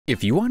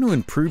If you want to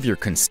improve your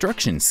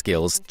construction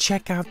skills,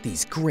 check out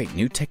these great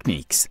new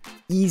techniques.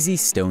 Easy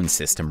Stone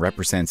System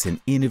represents an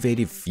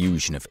innovative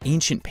fusion of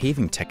ancient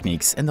paving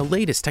techniques and the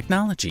latest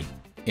technology.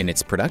 In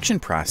its production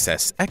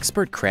process,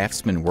 expert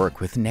craftsmen work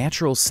with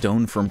natural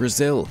stone from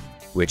Brazil,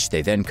 which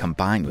they then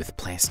combine with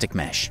plastic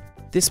mesh.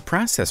 This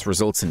process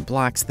results in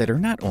blocks that are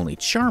not only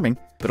charming,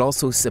 but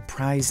also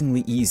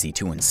surprisingly easy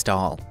to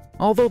install.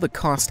 Although the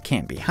cost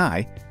can be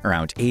high,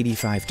 around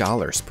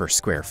 $85 per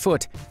square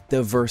foot,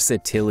 the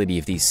versatility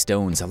of these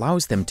stones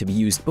allows them to be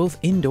used both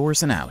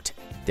indoors and out.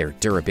 Their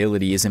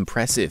durability is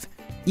impressive,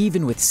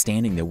 even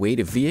withstanding the weight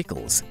of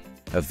vehicles.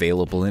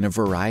 Available in a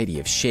variety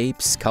of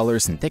shapes,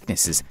 colors, and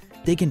thicknesses,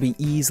 they can be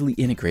easily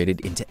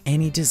integrated into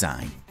any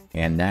design.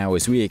 And now,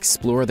 as we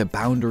explore the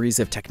boundaries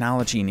of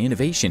technology and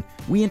innovation,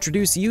 we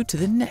introduce you to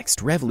the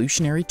next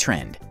revolutionary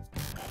trend.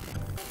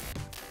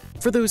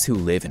 For those who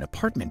live in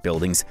apartment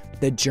buildings,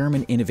 the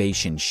German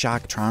innovation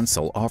Shock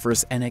Tronsel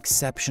offers an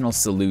exceptional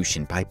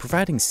solution by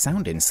providing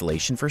sound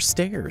insulation for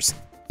stairs.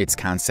 Its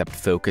concept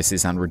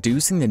focuses on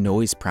reducing the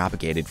noise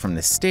propagated from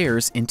the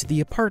stairs into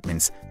the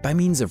apartments by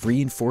means of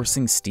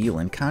reinforcing steel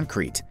and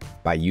concrete.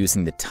 By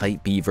using the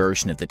Type B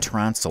version of the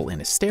Tronsel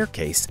in a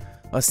staircase,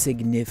 a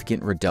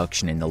significant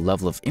reduction in the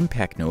level of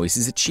impact noise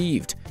is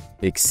achieved,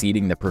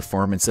 exceeding the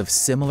performance of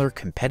similar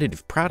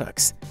competitive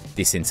products.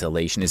 This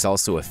insulation is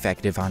also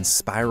effective on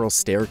spiral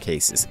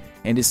staircases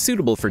and is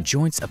suitable for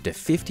joints up to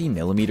 50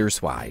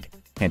 millimeters wide.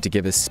 And to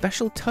give a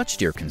special touch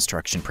to your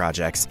construction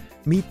projects,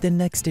 meet the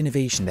next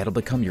innovation that'll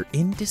become your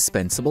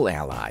indispensable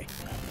ally.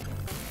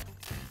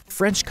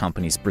 French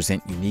companies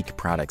present unique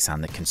products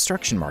on the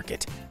construction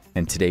market,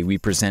 and today we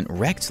present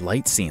Rect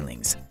Light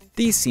ceilings.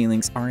 These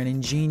ceilings are an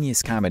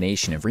ingenious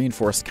combination of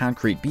reinforced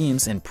concrete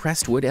beams and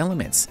pressed wood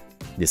elements.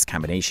 This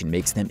combination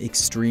makes them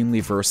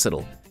extremely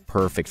versatile,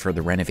 perfect for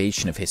the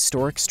renovation of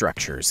historic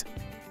structures.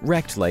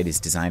 Rect Light is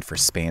designed for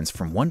spans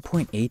from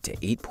 1.8 to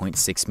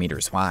 8.6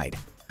 meters wide,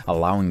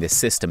 allowing the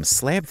system's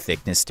slab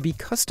thickness to be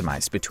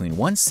customized between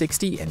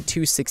 160 and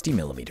 260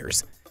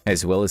 millimeters,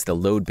 as well as the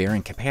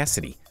load-bearing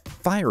capacity,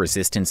 fire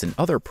resistance, and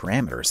other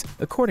parameters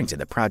according to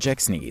the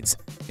project's needs.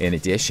 In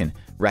addition,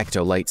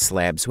 Rectolite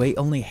slabs weigh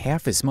only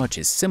half as much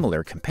as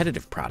similar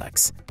competitive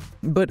products.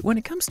 But when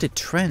it comes to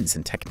trends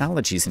and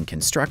technologies in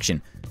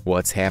construction,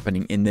 what's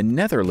happening in the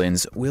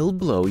Netherlands will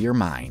blow your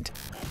mind.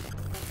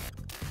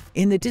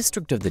 In the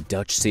district of the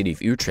Dutch city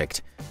of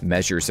Utrecht,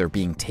 measures are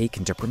being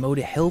taken to promote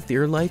a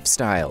healthier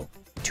lifestyle.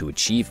 To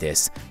achieve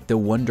this, the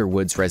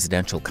Wonderwoods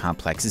residential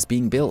complex is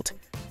being built,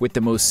 with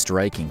the most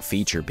striking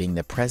feature being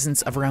the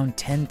presence of around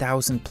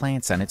 10,000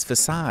 plants on its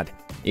facade.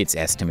 It's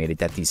estimated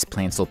that these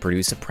plants will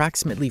produce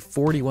approximately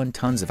 41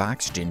 tons of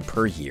oxygen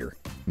per year.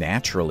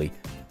 Naturally,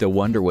 the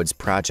Wonderwoods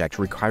project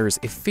requires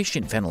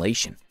efficient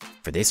ventilation.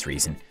 For this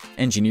reason,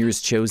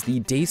 engineers chose the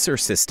Dacer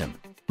system,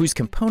 whose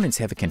components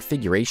have a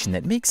configuration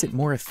that makes it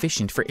more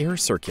efficient for air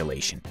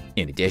circulation.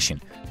 In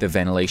addition, the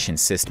ventilation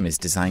system is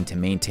designed to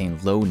maintain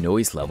low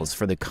noise levels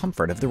for the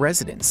comfort of the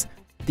residents.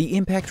 The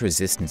impact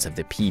resistance of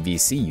the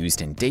PVC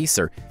used in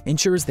Dacer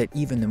ensures that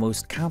even the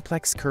most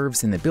complex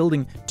curves in the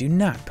building do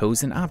not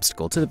pose an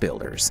obstacle to the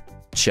builders.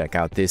 Check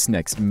out this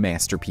next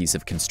masterpiece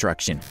of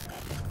construction.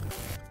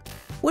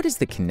 What is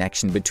the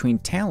connection between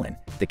Tallinn,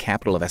 the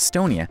capital of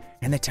Estonia,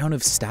 and the town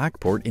of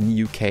Stockport in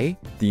the UK?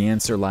 The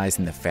answer lies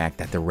in the fact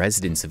that the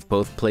residents of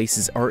both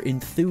places are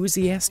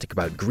enthusiastic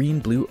about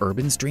green-blue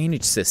urban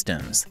drainage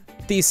systems.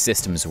 These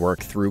systems work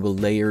through a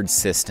layered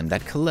system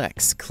that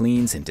collects,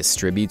 cleans, and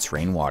distributes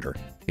rainwater.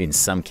 In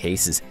some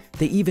cases,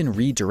 they even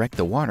redirect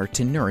the water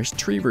to nourish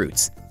tree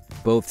roots.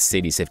 Both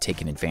cities have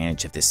taken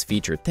advantage of this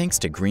feature thanks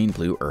to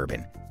Green-Blue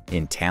Urban.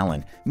 In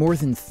Tallinn, more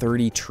than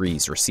 30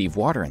 trees receive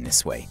water in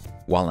this way,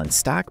 while in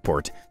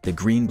Stockport, the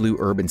Green-Blue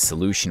Urban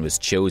solution was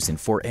chosen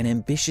for an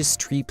ambitious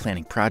tree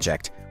planting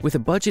project with a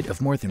budget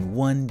of more than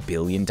 $1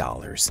 billion.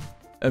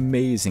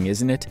 Amazing,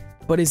 isn't it?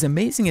 But as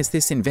amazing as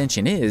this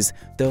invention is,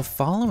 the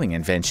following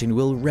invention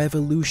will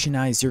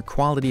revolutionize your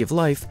quality of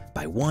life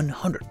by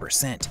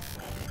 100%.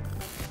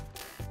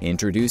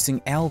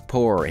 Introducing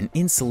Alpor, an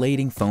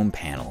insulating foam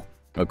panel.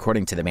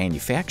 According to the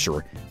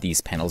manufacturer,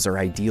 these panels are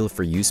ideal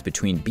for use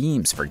between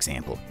beams, for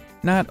example.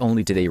 Not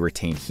only do they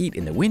retain heat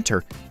in the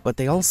winter, but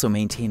they also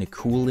maintain a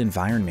cool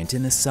environment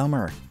in the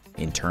summer.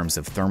 In terms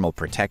of thermal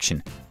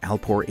protection,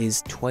 Alpor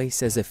is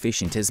twice as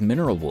efficient as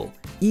mineral wool,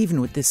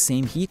 even with the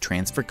same heat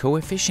transfer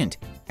coefficient.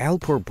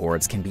 Alpor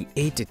boards can be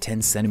 8 to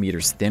 10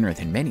 centimeters thinner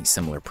than many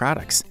similar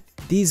products.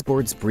 These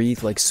boards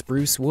breathe like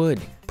spruce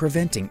wood,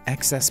 preventing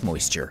excess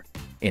moisture.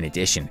 In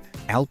addition,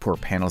 Alpor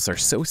panels are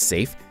so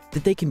safe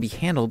that they can be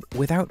handled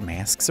without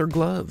masks or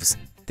gloves.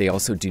 They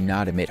also do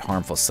not emit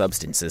harmful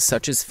substances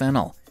such as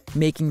phenol,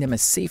 making them a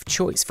safe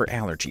choice for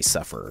allergy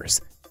sufferers.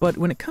 But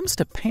when it comes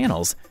to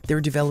panels, they're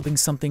developing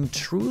something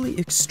truly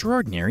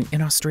extraordinary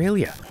in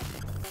Australia.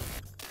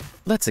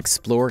 Let's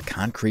explore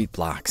concrete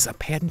blocks, a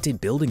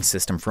patented building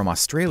system from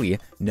Australia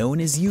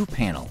known as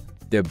U-panel.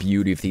 The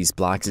beauty of these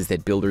blocks is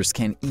that builders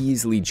can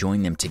easily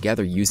join them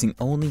together using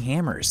only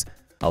hammers,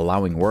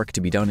 allowing work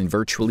to be done in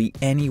virtually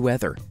any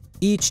weather.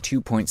 Each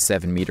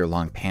 2.7 meter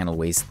long panel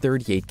weighs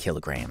 38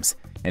 kilograms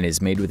and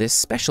is made with a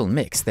special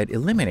mix that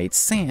eliminates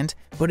sand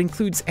but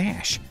includes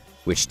ash,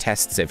 which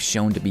tests have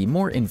shown to be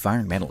more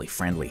environmentally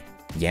friendly.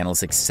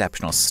 YANL's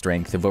exceptional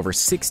strength of over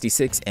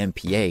 66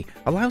 MPa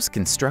allows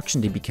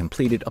construction to be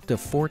completed up to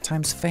 4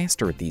 times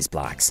faster with these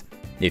blocks.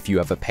 If you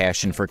have a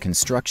passion for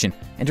construction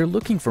and are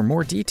looking for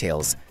more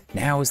details,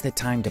 now is the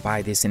time to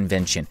buy this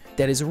invention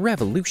that is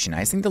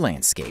revolutionizing the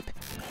landscape.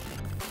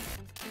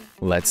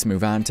 Let's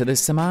move on to the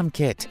Samam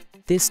Kit.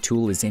 This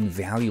tool is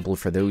invaluable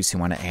for those who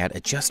want to add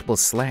adjustable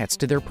slats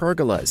to their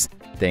pergolas.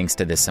 Thanks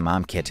to the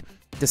Samam Kit,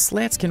 the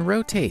slats can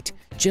rotate,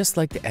 just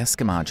like the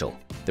Esca module.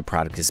 The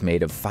product is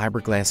made of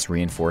fiberglass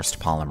reinforced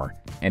polymer,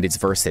 and its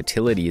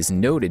versatility is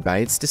noted by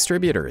its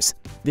distributors.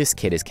 This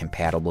kit is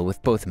compatible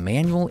with both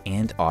manual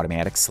and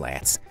automatic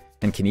slats,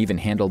 and can even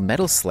handle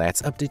metal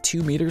slats up to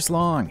 2 meters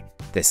long.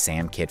 The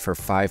SAM Kit for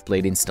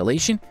 5-blade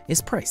installation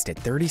is priced at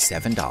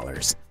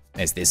 $37.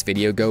 As this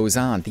video goes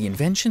on, the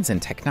inventions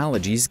and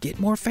technologies get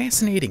more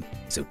fascinating,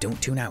 so don't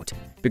tune out,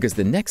 because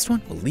the next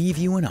one will leave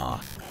you in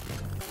awe.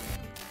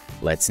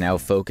 Let's now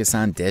focus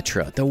on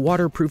Ditra, the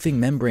waterproofing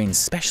membrane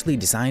specially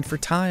designed for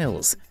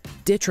tiles.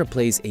 Ditra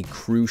plays a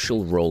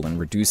crucial role in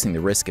reducing the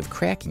risk of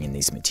cracking in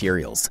these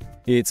materials.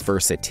 Its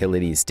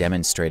versatility is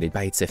demonstrated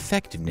by its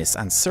effectiveness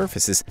on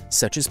surfaces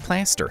such as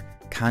plaster,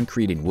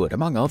 concrete, and wood,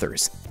 among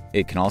others.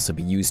 It can also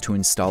be used to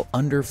install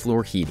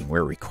underfloor heating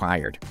where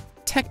required.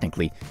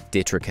 Technically,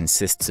 Ditra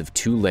consists of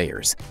 2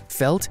 layers,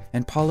 felt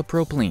and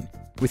polypropylene,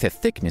 with a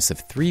thickness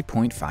of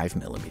 3.5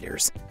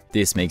 millimeters.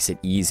 This makes it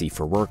easy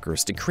for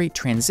workers to create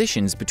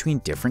transitions between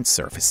different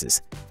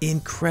surfaces.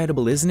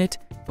 Incredible, isn't it?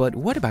 But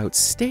what about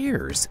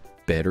stairs?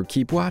 Better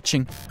keep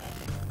watching.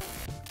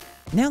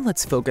 Now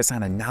let's focus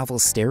on a novel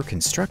stair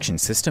construction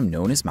system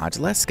known as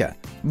Modulesca.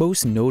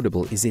 Most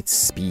notable is its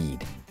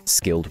speed.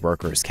 Skilled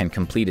workers can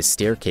complete a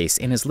staircase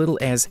in as little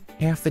as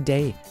half a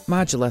day.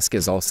 Modulesca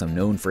is also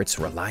known for its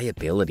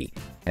reliability,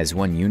 as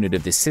 1 unit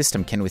of the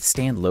system can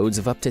withstand loads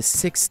of up to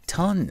 6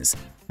 tons,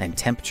 and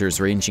temperatures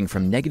ranging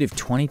from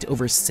 -20 to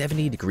over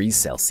 70 degrees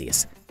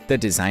Celsius. The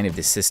design of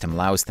the system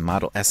allows the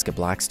Modulesca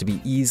blocks to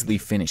be easily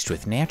finished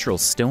with natural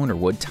stone or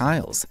wood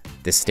tiles.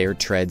 The stair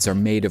treads are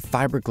made of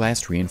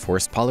fiberglass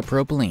reinforced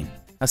polypropylene.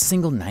 A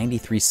single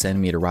 93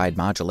 centimeter wide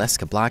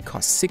Modulesca block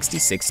costs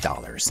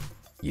 $66.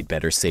 You'd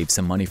better save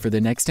some money for the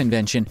next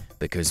invention,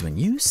 because when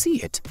you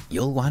see it,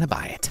 you'll want to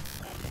buy it.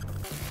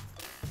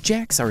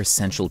 Jacks are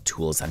essential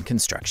tools on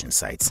construction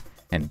sites,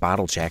 and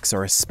bottle jacks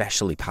are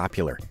especially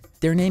popular.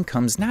 Their name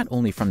comes not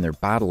only from their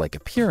bottle-like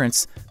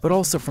appearance, but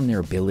also from their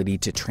ability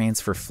to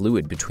transfer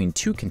fluid between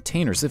 2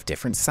 containers of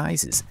different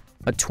sizes.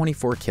 A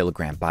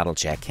 24-kilogram bottle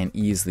jack can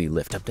easily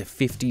lift up to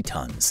 50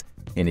 tons.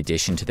 In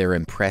addition to their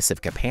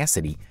impressive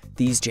capacity,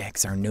 these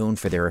jacks are known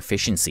for their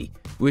efficiency,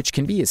 which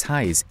can be as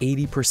high as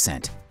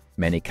 80%.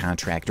 Many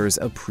contractors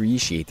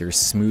appreciate their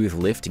smooth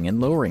lifting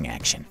and lowering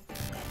action.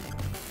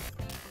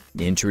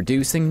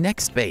 Introducing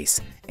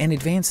NextBase, an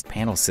advanced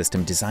panel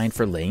system designed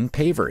for laying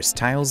pavers,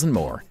 tiles, and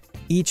more.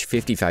 Each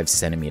 55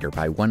 centimeter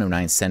by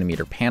 109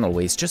 centimeter panel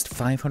weighs just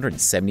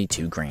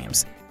 572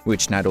 grams,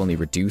 which not only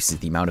reduces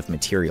the amount of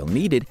material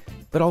needed,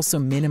 but also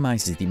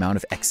minimizes the amount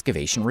of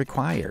excavation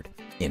required.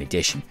 In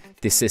addition,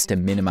 this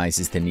system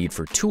minimizes the need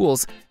for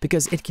tools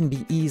because it can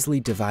be easily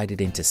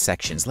divided into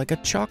sections like a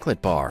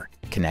chocolate bar.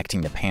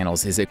 Connecting the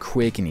panels is a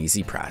quick and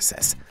easy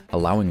process,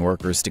 allowing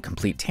workers to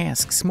complete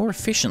tasks more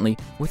efficiently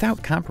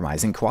without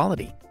compromising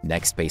quality.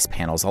 NextBase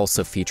panels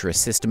also feature a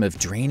system of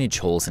drainage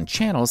holes and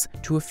channels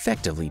to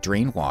effectively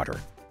drain water.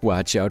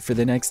 Watch out for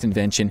the next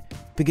invention,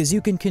 because you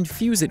can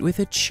confuse it with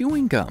a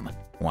chewing gum.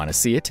 Want to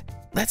see it?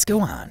 Let's go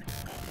on.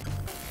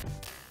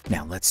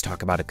 Now let's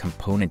talk about a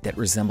component that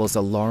resembles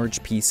a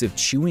large piece of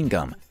chewing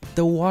gum,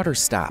 the water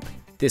stop.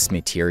 This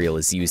material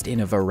is used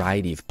in a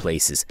variety of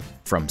places,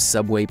 from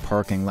subway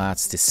parking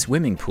lots to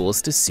swimming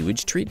pools to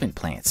sewage treatment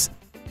plants.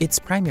 Its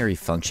primary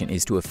function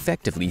is to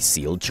effectively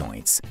seal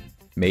joints.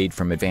 Made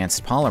from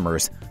advanced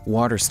polymers,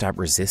 water stop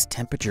resists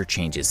temperature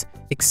changes,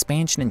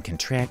 expansion and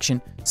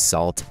contraction,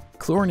 salt,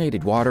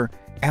 chlorinated water,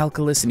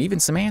 alkalis, and even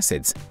some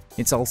acids.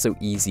 It's also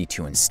easy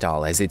to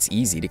install, as it's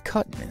easy to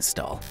cut and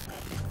install.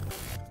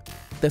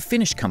 The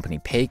Finnish company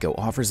Peiko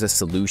offers a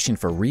solution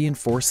for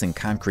reinforcing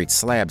concrete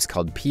slabs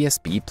called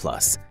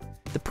PSB+.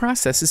 The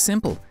process is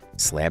simple.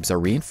 Slabs are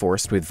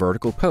reinforced with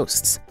vertical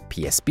posts,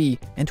 PSB,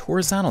 and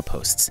horizontal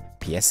posts,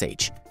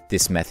 PSH.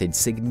 This method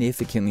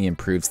significantly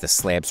improves the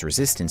slab's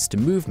resistance to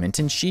movement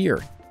and shear.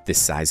 The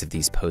size of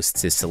these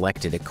posts is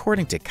selected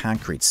according to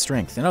concrete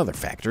strength and other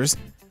factors,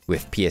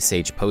 with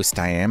PSH post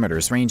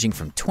diameters ranging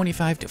from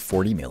 25 to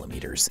 40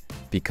 millimeters.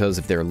 Because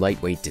of their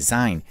lightweight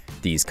design,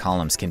 these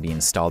columns can be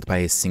installed by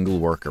a single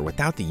worker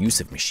without the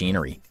use of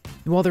machinery.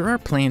 While there are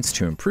plans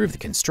to improve the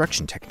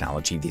construction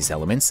technology of these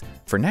elements,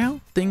 for now,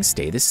 things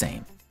stay the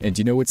same. And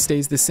you know what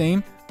stays the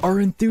same? Our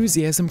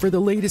enthusiasm for the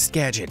latest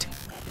gadget.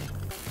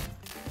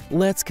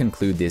 Let's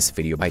conclude this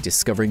video by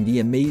discovering the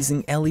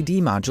amazing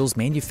LED modules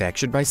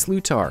manufactured by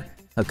Slutar,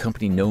 a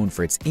company known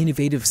for its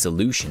innovative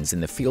solutions in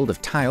the field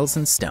of tiles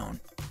and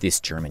stone. This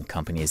German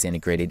company has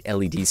integrated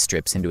LED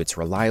strips into its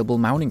reliable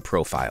mounting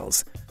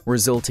profiles,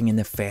 resulting in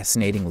the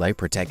fascinating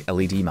LiProtect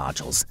LED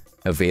modules.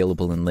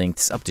 Available in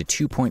lengths up to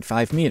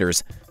 2.5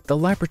 meters, the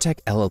LiProtect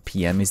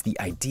LLPM is the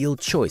ideal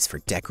choice for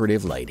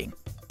decorative lighting.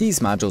 These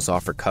modules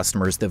offer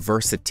customers the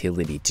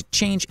versatility to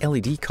change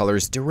LED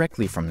colors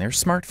directly from their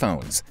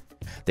smartphones.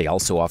 They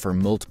also offer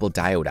multiple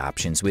diode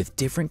options with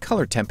different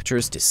color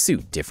temperatures to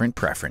suit different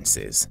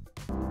preferences.